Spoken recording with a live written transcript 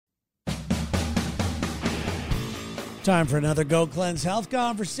Time for another Gocleanse health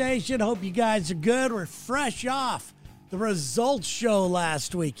conversation. Hope you guys are good. We're fresh off the results show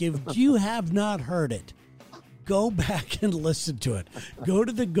last week. If you have not heard it, go back and listen to it. Go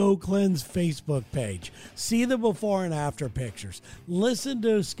to the Gocleanse Facebook page. See the before and after pictures. Listen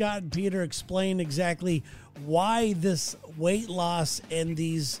to Scott and Peter explain exactly why this weight loss and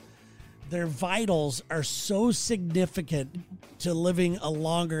their vitals are so significant to living a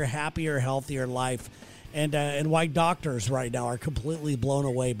longer, happier, healthier life. And why doctors right now are completely blown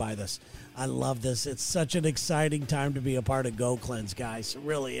away by this. I love this. It's such an exciting time to be a part of Gocleanse, guys. It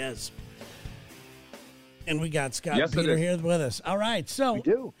really is. And we got Scott and Peter here with us. All right, so we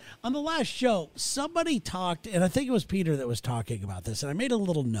do. On the last show, somebody talked, and I think it was Peter that was talking about this, and I made a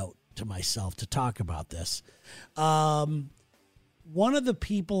little note to myself to talk about this. One of the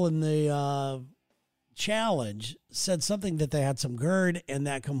people in the challenge said something that they had some GERD and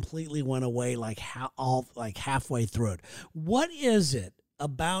that completely went away like halfway through it. What is it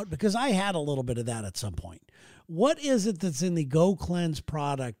about? Because I had a little bit of that at some point. What is it that's in the Gocleanse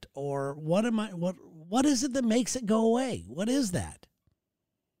product, or what is it that makes it go away? What is that?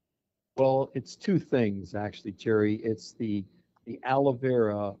 Well, it's two things actually, Jerry. It's the aloe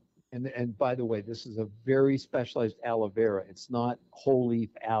vera, and by the way, this is a very specialized aloe vera. It's not whole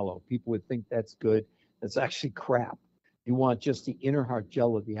leaf aloe. People would think that's good. That's actually crap. You want just the inner heart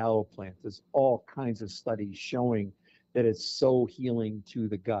gel of the aloe plant. There's all kinds of studies showing that it's so healing to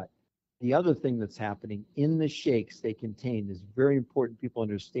the gut. The other thing that's happening in the shakes they contain is very important people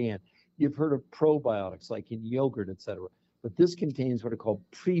understand. You've heard of probiotics like in yogurt, etc. But this contains what are called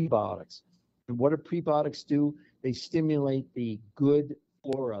prebiotics. And what do prebiotics do? They stimulate the good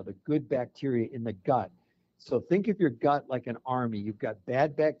flora, the good bacteria in the gut. So think of your gut like an army. You've got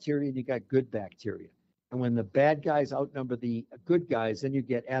bad bacteria and you got good bacteria. And when the bad guys outnumber the good guys, then you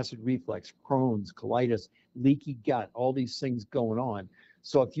get acid reflux, Crohn's, colitis, leaky gut, all these things going on.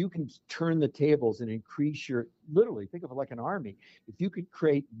 So if you can turn the tables and increase literally think of it like an army. If you could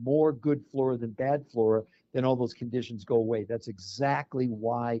create more good flora than bad flora, then all those conditions go away. That's exactly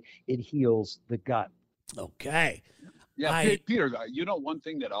why it heals the gut. Okay. Yeah, Peter, one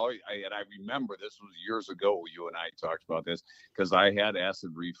thing that I remember, this was years ago, you and I talked about this, because I had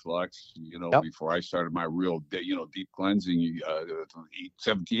acid reflux, before I started my real, deep cleansing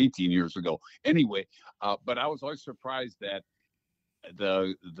 18 years ago. Anyway, but I was always surprised that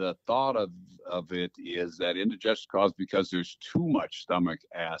the thought of it is that indigestion caused because there's too much stomach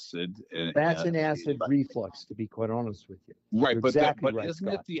acid. That's an acid reflux, to be quite honest with you. Right, You're but exactly right, isn't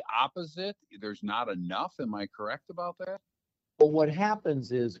Scott. it the opposite? There's not enough. Am I correct about that? Well, what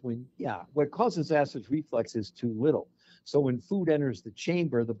happens is what causes acid reflux is too little. So when food enters the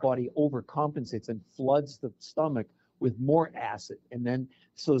chamber, the body overcompensates and floods the stomach with more acid. And then,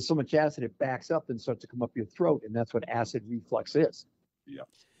 so there's so much acid, it backs up and starts to come up your throat. And that's what acid reflux is. Yeah.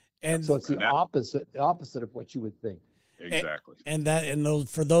 And so it's the opposite of what you would think. Exactly.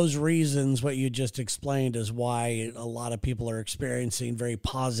 For those reasons, what you just explained is why a lot of people are experiencing very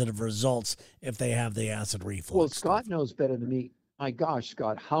positive results if they have the acid reflux. Well, Scott knows better than me. My gosh,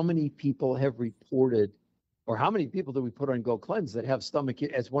 Scott, how many people have reported, or how many people do we put on Gocleanse that have stomach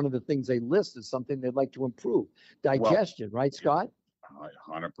as one of the things they list as something they'd like to improve? Digestion, right, Scott?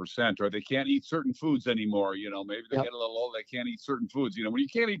 100%. Or they can't eat certain foods anymore. Maybe they get a little old. They can't eat certain foods. When you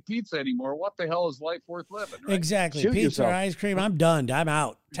can't eat pizza anymore, what the hell is life worth living? Right? Exactly. Shoot Pizza, yourself. Ice cream. I'm done. I'm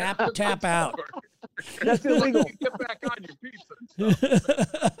out. Tap out. That's illegal. Get back on your pizza and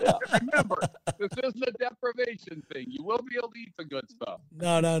stuff. Remember, this isn't a deprivation thing. You will be able to eat the good stuff.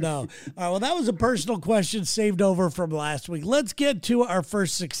 No. All right, well, that was a personal question saved over from last week. Let's get to our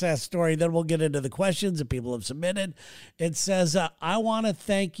first success story. Then we'll get into the questions that people have submitted. It says, I want to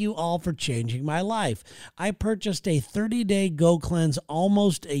thank you all for changing my life. I purchased a 30-day Gocleanse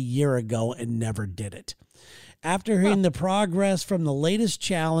almost a year ago and never did it. After hearing the progress from the latest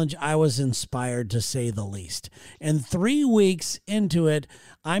challenge, I was inspired, to say the least. And 3 weeks into it,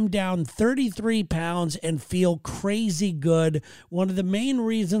 I'm down 33 pounds and feel crazy good. One of the main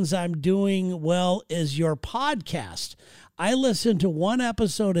reasons I'm doing well is your podcast. I listen to one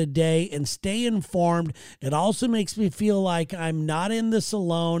episode a day and stay informed. It also makes me feel like I'm not in this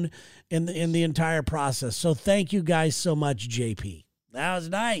alone in the entire process. So thank you guys so much, JP. That was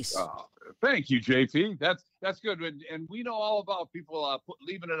nice. Thank you, JP. That's good. And we know all about people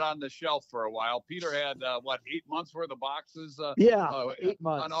leaving it on the shelf for a while. Peter had, 8 months worth of boxes? 8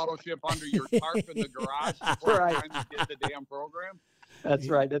 months. On auto ship under your tarp in the garage before the time you did the damn program? That's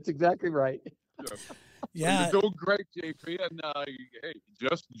right. That's exactly right. Sure. Yeah. You're doing great, JP, and hey,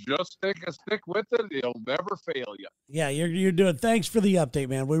 just stick with it. It'll never fail you. Yeah, you're doing. Thanks for the update,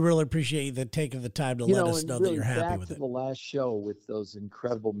 man. We really appreciate you taking the time to let us know really that you're happy back with to it. the last show with those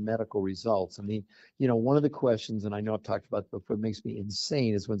incredible medical results. I mean, one of the questions, and I know I've talked about it before, it makes me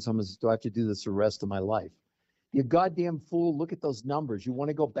insane is when someone says, do I have to do this the rest of my life? You goddamn fool, look at those numbers. You want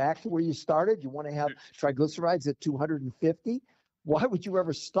to go back to where you started? You want to have triglycerides at 250? Why would you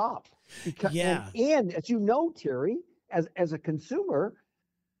ever stop? Because, and as you know, Terry, as a consumer,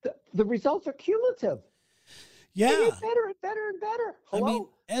 the results are cumulative. Yeah. They get better and better and better. Hello?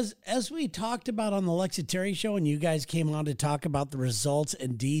 I mean, as we talked about on the Lexa Terry show, and you guys came on to talk about the results,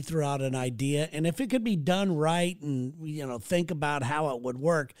 and Dee threw out an idea, and if it could be done right, and think about how it would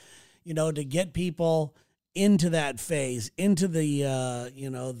work, to get people into that phase, into the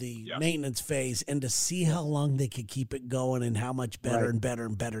maintenance phase, and to see how long they could keep it going and how much better and better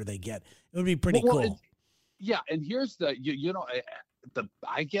and better they get. It would be pretty cool. And here's the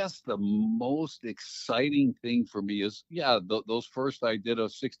I guess the most exciting thing for me is those first, I did a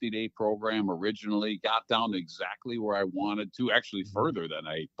 60-day program originally, got down to exactly where I wanted to, actually further than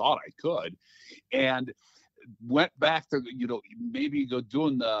I thought I could, and went back to maybe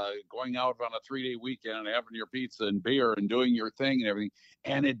going out on a 3-day weekend and having your pizza and beer and doing your thing and everything,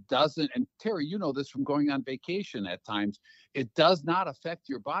 and it doesn't, and Terry, you know this from going on vacation at times, it does not affect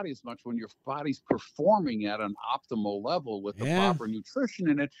your body as much when your body's performing at an optimal level with the proper nutrition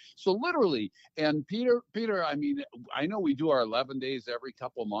in it. So literally, and Peter, I mean, I know we do our 11 days every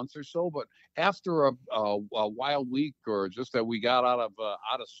couple of months or so, but after a wild week, or just that we got out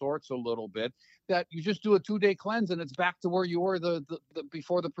of sorts a little bit, that you just do a 2-day cleanse and it's back to where you were the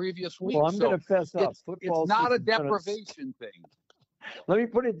before the previous week. Well, I'm going to fess up. It's not a deprivation thing. Let me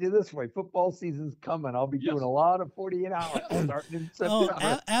put it this way. Football season's coming. I'll be doing a lot of 48 hours starting in September.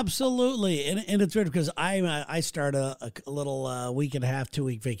 Oh, absolutely. And it's weird because I start a little week and a half,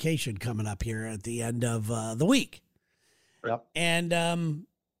 2-week vacation coming up here at the end of the week. Yep. And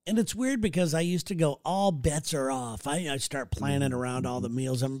it's weird because I used to go, all bets are off. I start planning around all the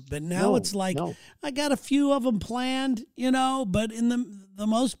meals. But now it's like I got a few of them planned, but in the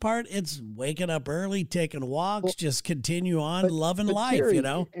most part, it's waking up early, taking walks, just continue on loving life, Terry,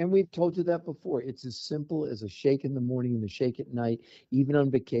 And we've told you that before. It's as simple as a shake in the morning and a shake at night, even on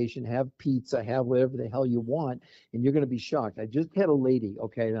vacation. Have pizza, have whatever the hell you want, and you're going to be shocked. I just had a lady,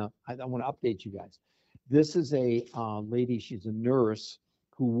 now I want to update you guys. This is a lady, she's a nurse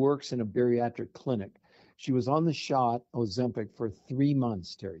who works in a bariatric clinic. She was on the shot Ozempic for 3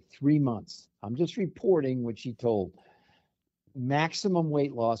 months, Terry, 3 months. I'm just reporting what she told. Maximum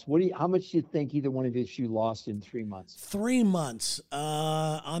weight loss. How much do you think either one of you lost in 3 months? 3 months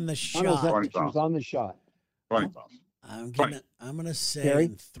on the shot. She was on the shot. 20 pounds. I'm gonna say Terry?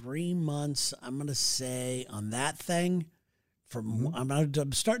 in 3 months. I'm gonna say on that thing.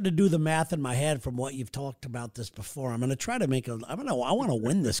 I'm starting to do the math in my head from what you've talked about this before. I'm going to try to I want to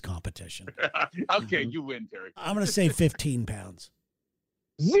win this competition. Okay, you win, Terry. I'm going to say 15 pounds.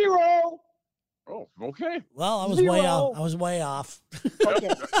 0. Oh, okay. Well, I was 0. way off. I was way off. Okay.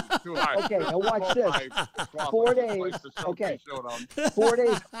 Too high. Okay, now watch this. 4 days. Okay. 4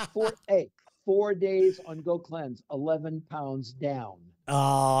 days. 4 days on Gocleanse, 11 pounds down.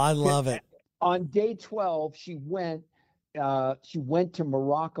 Oh, I love it. On day 12, she went to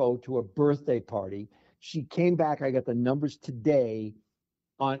Morocco to a birthday party. She came back. I got the numbers today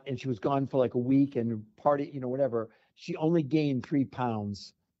and she was gone for like a week and party, whatever. She only gained 3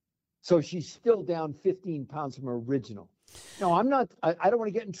 pounds. So she's still down 15 pounds from her original. No, I'm not. I don't want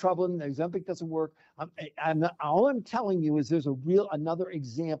to get in trouble. And the Ozempic doesn't work. I'm not, all I'm telling you is there's another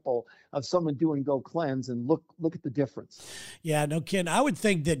example of someone doing Gocleanse, and look at the difference. Yeah, no kidding. I would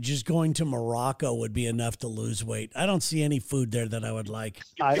think that just going to Morocco would be enough to lose weight. I don't see any food there that I would like.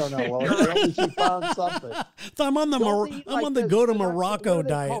 I don't know. Well, at least you found something. So I'm on the go to Morocco what do they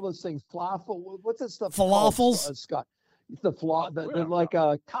diet. call those things? Falafel. What's that stuff? Falafels. Scott. It's they're like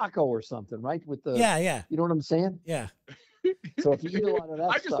a taco or something, right? With the yeah. You know what I'm saying? Yeah. So if you eat a lot of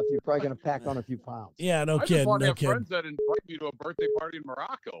that stuff, you're probably going to pack on a few pounds. Yeah, no I kidding. just want to No have kidding. friends that invite me to a birthday party in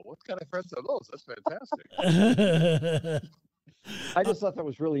Morocco. What kind of friends are those? That's fantastic. I just thought that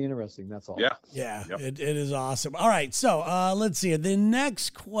was really interesting. That's all. Yeah. Yeah, Yep. it is awesome. All right, so let's see. The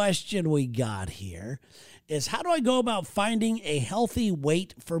next question we got here is, how do I go about finding a healthy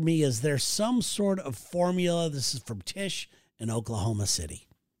weight for me? Is there some sort of formula? This is from Tish in Oklahoma City.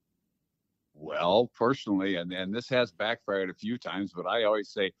 Well, personally, and this has backfired a few times, but I always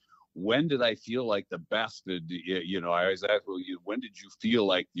say, when did I feel like the best? I always ask, well, when did you feel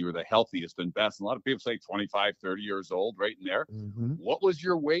like you were the healthiest and best? And a lot of people say 25, 30 years old, right in there. Mm-hmm. What was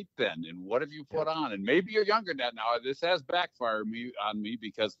your weight then? And what have you put on? And maybe you're younger than that now. This has backfired on me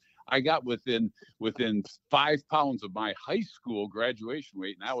because I got within 5 pounds of my high school graduation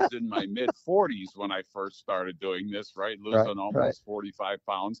weight, and I was in my mid 40s when I first started doing this, right? Losing almost 45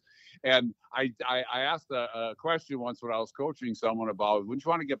 pounds. And I asked a question once when I was coaching someone about, wouldn't you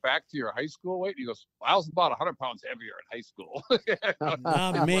want to get back to your high school weight? And he goes, well, I was about 100 pounds heavier in high school.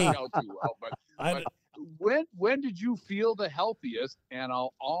 Not me. But when did you feel the healthiest? And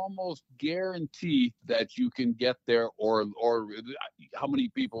I'll almost guarantee that you can get there, or how many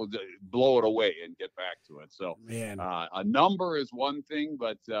people blow it away and get back to it. So a number is one thing,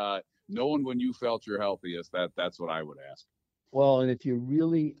 but knowing when you felt your healthiest, that's what I would ask. Well, and if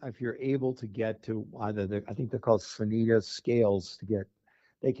you're able to get to either I think they're called Sanita scales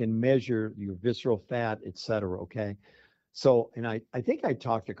they can measure your visceral fat, et cetera. Okay. So, and I think I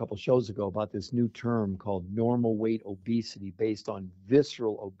talked a couple shows ago about this new term called normal weight obesity based on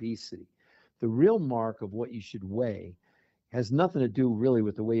visceral obesity. The real mark of what you should weigh has nothing to do really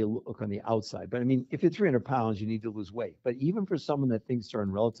with the way you look on the outside. But I mean, if you're 300 pounds, you need to lose weight. But even for someone that thinks they're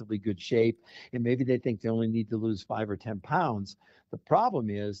in relatively good shape, and maybe they think they only need to lose 5 or 10 pounds, the problem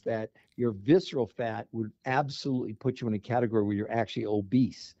is that your visceral fat would absolutely put you in a category where you're actually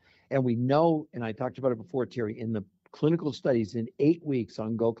obese. And we know, and I talked about it before, Terry, in the clinical studies in 8 weeks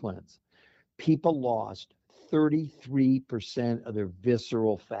on Gocleanse, people lost 33% of their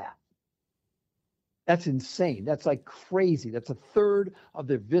visceral fat. That's insane. That's like crazy. That's a third of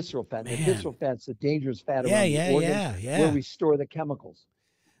their visceral fat. And the visceral fat's the dangerous fat around the organs where we store the chemicals.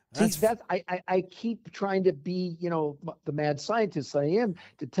 I keep trying to be, the mad scientist I am,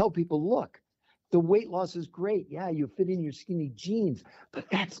 to tell people, look, the weight loss is great. Yeah, you fit in your skinny jeans, but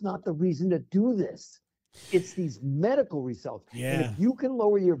that's not the reason to do this. It's these medical results. Yeah. And if you can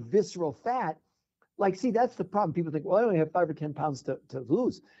lower your visceral fat, that's the problem. People think, well, I only have 5 or 10 pounds to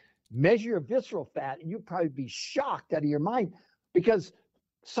lose. Measure your visceral fat, and you'll probably be shocked out of your mind, because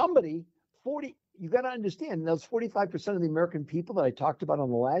you got to understand, those 45% of the American people that I talked about on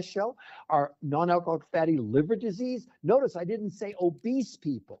the last show are non-alcoholic fatty liver disease. Notice I didn't say obese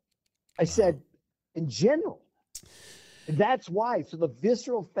people. I said in general. And that's why. So the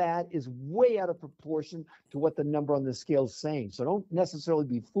visceral fat is way out of proportion to what the number on the scale is saying. So don't necessarily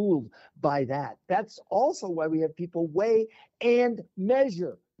be fooled by that. That's also why we have people weigh and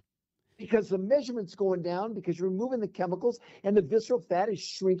measure, because the measurement's going down because you're removing the chemicals and the visceral fat is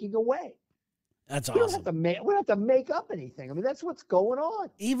shrinking away. That's we awesome. We don't have to make up anything. I mean, that's what's going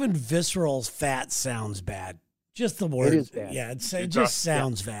on. Even visceral fat sounds bad. Just the word. It is bad. Yeah, it just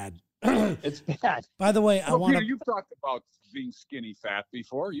sounds bad. It's bad. By the way, Peter, you've talked about being skinny fat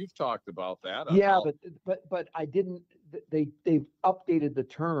before. You've talked about that. Yeah, but I didn't. They've updated the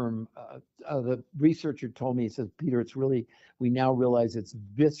term. The researcher told me, he says, Peter, we now realize it's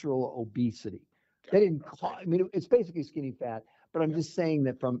visceral obesity. They didn't call. I mean, it's basically skinny fat. But I'm just saying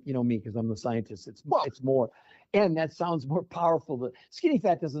that from me, because I'm the scientist. It's more, and that sounds more powerful. Skinny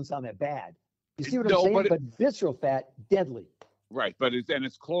fat doesn't sound that bad. You see what I'm saying? But visceral fat, deadly. Right, but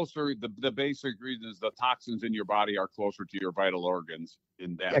it's closer. The basic reason is the toxins in your body are closer to your vital organs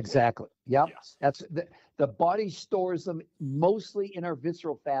in that. Exactly. Yep. Yes. That's the body stores them mostly in our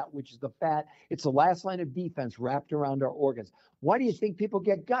visceral fat, which is the fat. It's the last line of defense wrapped around our organs. Why do you think people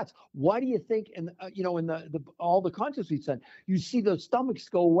get guts? Why do you think in all the contests we've done, you see those stomachs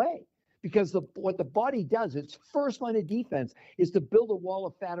go away? Because what the body does, its first line of defense is to build a wall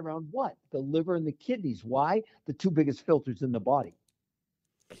of fat around what? The liver and the kidneys. Why? The two biggest filters in the body.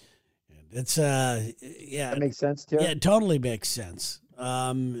 It's That makes sense, Terry? Yeah, it totally makes sense.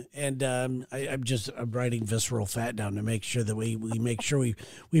 I'm writing visceral fat down to make sure that we make sure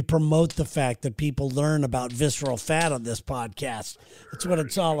we promote the fact that people learn about visceral fat on this podcast. That's what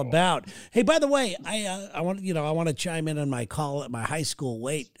it's all about. Hey, by the way, I want to chime in on my call at my high school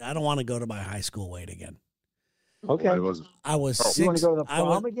weight. I don't want to go to my high school weight again. Okay. I was six. You want to go to the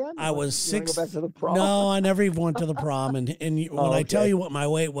prom again? I was six. Go back to the prom? No, I never even went to the prom. And when I tell you what my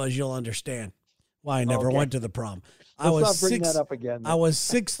weight was, you'll understand why I never went to the prom. Let's not bring that up again. I was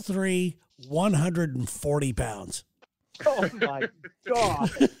 6'3", 140 pounds. Oh my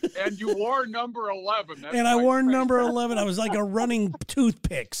God! And you wore number 11. And I wore number 11. I was like a running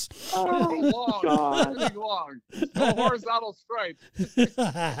toothpicks. Long. No horizontal stripes.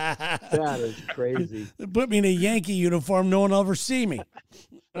 That is crazy. Put me in a Yankee uniform, no one will ever see me.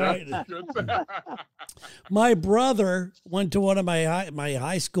 All right. My brother went to one of my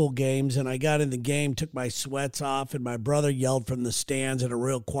high school games, and I got in the game, took my sweats off, and my brother yelled from the stands in a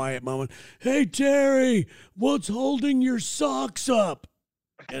real quiet moment, "Hey, Terry, what's holding your socks up?"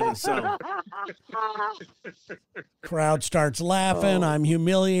 And so crowd starts laughing. I'm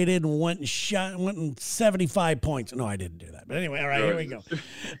humiliated and went and 75 points. No, I didn't do that. But anyway, all right, here we go. All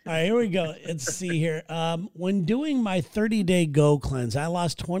right, here we go. Let's see here. When doing my 30-day Gocleanse, I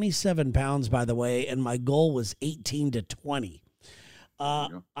lost 27 pounds, by the way, and my goal was 18 to 20.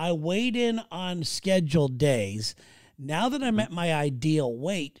 I weighed in on scheduled days. Now that I'm at my ideal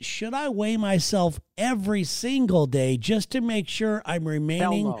weight, should I weigh myself every single day just to make sure I'm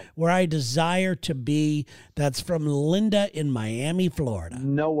remaining where I desire to be? That's from Linda in Miami, Florida.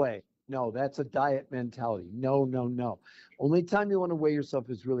 No way. No, that's a diet mentality. No, no, no. Only time you want to weigh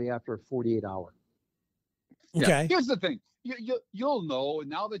yourself is really after a 48 hour. Okay. Yeah. Here's the thing. You'll know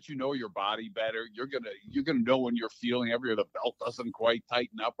now that you know your body better. You're gonna know when you're feeling heavier, the belt doesn't quite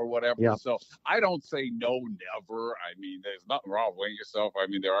tighten up or whatever. Yeah. So I don't say no, never. I mean, there's nothing wrong with weighing yourself. I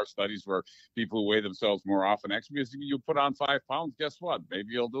mean, there are studies where people who weigh themselves more often, actually, because you put on 5 pounds, guess what? Maybe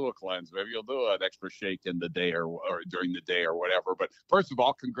you'll do a cleanse. Maybe you'll do an extra shake in the day or during the day or whatever. But first of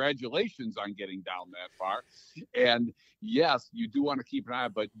all, congratulations on getting down that far. And yes, you do want to keep an eye,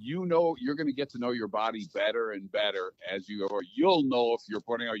 but you're going to get to know your body better and better as you go. You'll know if you're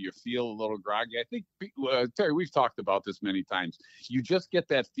putting out, you feel a little groggy. I think, Terry, we've talked about this many times. You just get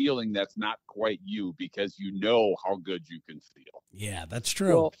that feeling that's not quite you because you know how good you can feel. Yeah, that's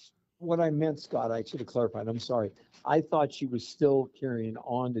true. Well, what I meant, Scott, I should have clarified. I'm sorry. I thought she was still carrying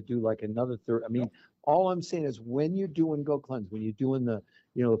on to do like another third. I mean, all I'm saying is when you're doing Gocleanse, when you're doing the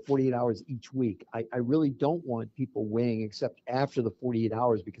 48 hours each week, I really don't want people weighing except after the 48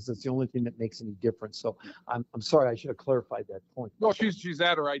 hours because that's the only thing that makes any difference. So I'm sorry, I should have clarified that point. No, she's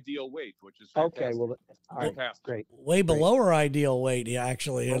at her ideal weight, which is fantastic. Okay. Well, all right, great. Way below her ideal weight,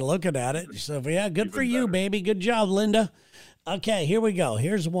 actually, and looking at it. So yeah, good Even for you, better. Baby. Good job, Linda. Okay, here we go.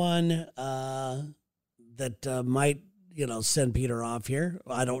 Here's one that might send Peter off here.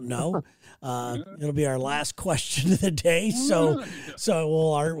 I don't know. It'll be our last question of the day. So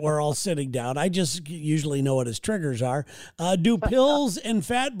we're all sitting down. I just usually know what his triggers are. Do pills and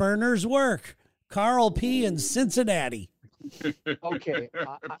fat burners work? Carl P. in Cincinnati. Okay.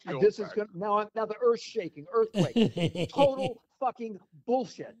 This is good. Now the earth's shaking. Earthquake. Total fucking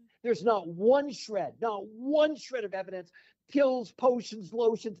bullshit. There's not one shred of evidence. Pills, potions,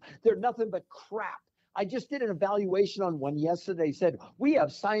 lotions. They're nothing but crap. I just did an evaluation on one yesterday. Said we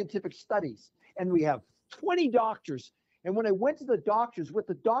have scientific studies and we have 20 doctors. And when I went to the doctors, what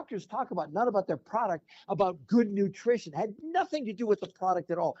the doctors talk about, not about their product, about good nutrition, had nothing to do with the product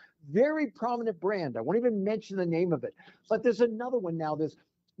at all. Very prominent brand. I won't even mention the name of it. But there's another one now. There's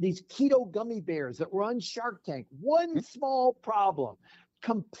these keto gummy bears that were on Shark Tank. One small problem,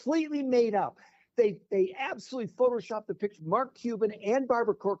 completely made up. They absolutely photoshopped the picture. Mark Cuban and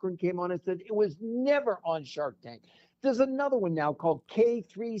Barbara Corcoran came on and said it was never on Shark Tank. There's another one now called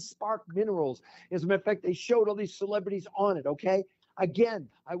K3 Spark Minerals. As a matter of fact, they showed all these celebrities on it, okay? Again,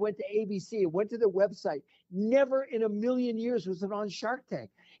 I went to ABC, I went to their website. Never in a million years was it on Shark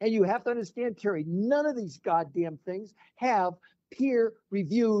Tank. And you have to understand, Terry, none of these goddamn things have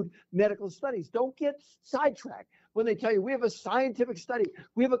peer-reviewed medical studies. Don't get sidetracked when they tell you we have a scientific study,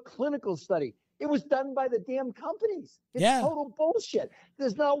 we have a clinical study. It was done by the damn companies. It's total bullshit.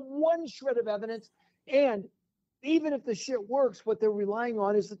 There's not one shred of evidence. And even if the shit works, what they're relying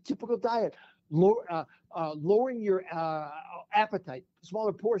on is the typical diet, lowering your appetite,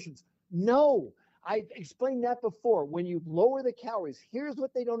 smaller portions. No, I explained that before. When you lower the calories, here's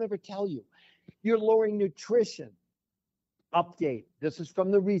what they don't ever tell you. You're lowering nutrition. Update. This is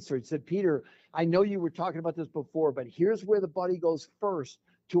from the research. Said, Peter, I know you were talking about this before, but here's where the body goes first.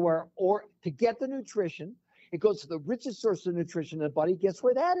 To get the nutrition, it goes to the richest source of nutrition in the body. Guess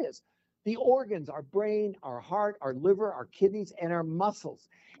where that is? The organs, our brain, our heart, our liver, our kidneys, and our muscles.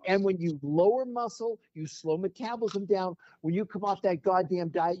 And when you lower muscle, you slow metabolism down. When you come off that goddamn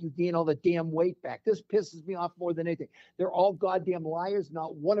diet, you gain all the damn weight back. This pisses me off more than anything. They're all goddamn liars.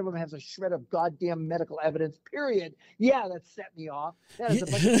 Not one of them has a shred of goddamn medical evidence, period. Yeah, that set me off. That is a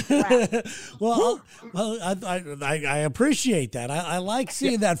bunch of crap. Well, I appreciate that. I like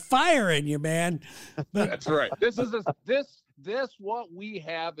seeing that fire in you, man. But that's right. This what we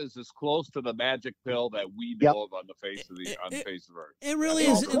have is as close to the magic pill that we know of on the face of Earth. It really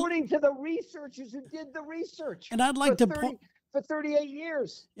is. According to the researchers who did the research. And I'd like to point. for 38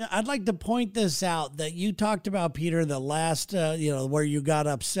 years. Yeah, I'd like to point this out that you talked about, Peter, the last, where you got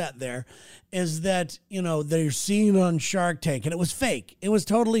upset there, is that, they're seen on Shark Tank, and it was fake. It was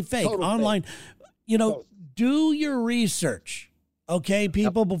totally fake. Online. Fake. Do your research. Okay,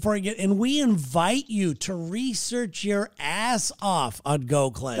 people, before you and we invite you to research your ass off on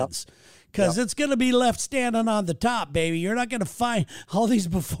Gocleanse. Because it's going to be left standing on the top, baby. You're not going to find all these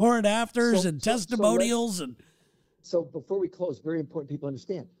before and afters and testimonials. So before we close, very important people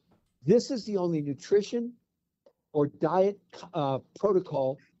understand, this is the only nutrition or diet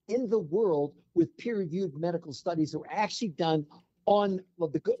protocol in the world with peer-reviewed medical studies that were actually done on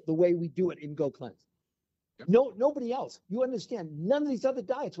the way we do it in Gocleanse. No, nobody else. You understand, none of these other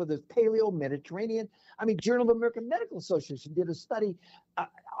diets, whether it's paleo, Mediterranean. I mean, Journal of American Medical Association did a study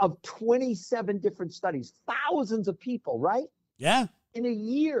of 27 different studies, thousands of people, right? Yeah. In a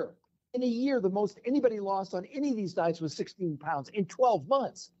year, the most anybody lost on any of these diets was 16 pounds in 12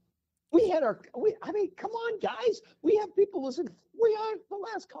 months. Come on, guys. We have people losing, the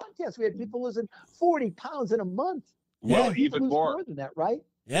last contest, we had people losing 40 pounds in a month. Well, even more than that, right?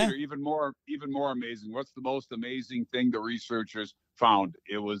 Yeah. Peter, even more amazing. What's the most amazing thing the researchers found?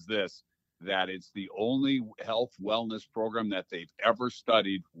 It was this, that it's the only health wellness program that they've ever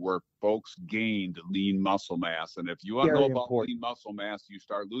studied where folks gained lean muscle mass. And if you want to know about lean muscle mass, you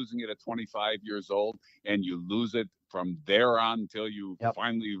start losing it at 25 years old, and you lose it from there on until you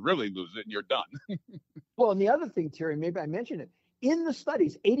finally really lose it and you're done. Well, and the other thing, Terry, maybe I mentioned it, in the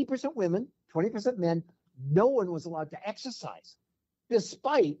studies, 80% women, 20% men, no one was allowed to exercise.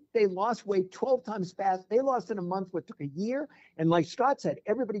 Despite they lost weight 12 times fast, they lost in a month what took a year. And like Scott said,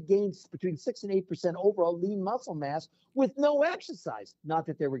 everybody gains between 6 and 8% overall lean muscle mass with no exercise. Not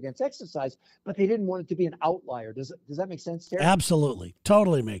that they were against exercise, but they didn't want it to be an outlier. Does that make sense, Terry? Absolutely.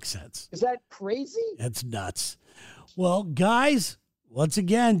 Totally makes sense. Is that crazy? It's nuts. Well, guys, once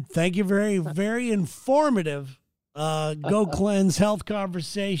again, thank you. Very, very informative. Gocleanse health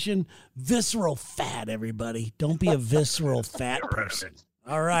conversation. Visceral fat, everybody. Don't be a visceral fat person.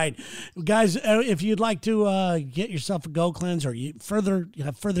 All right, guys, if you'd like to get yourself a Gocleanse or you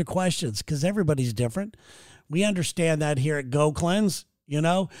have further questions, because everybody's different, we understand that here at Gocleanse,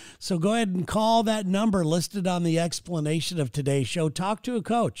 so go ahead and call that number listed on the explanation of today's show. Talk to a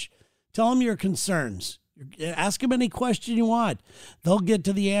coach. Tell them your concerns. Ask them any question you want. They'll get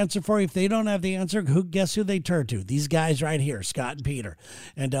to the answer for you. If they don't have the answer, guess who they turn to? These guys right here, Scott and Peter.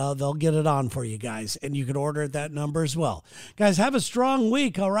 And they'll get it on for you guys. And you can order at that number as well. Guys, have a strong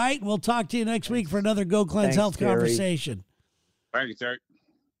week, all right? We'll talk to you next week for another Gocleanse health conversation. Thank you, Terry.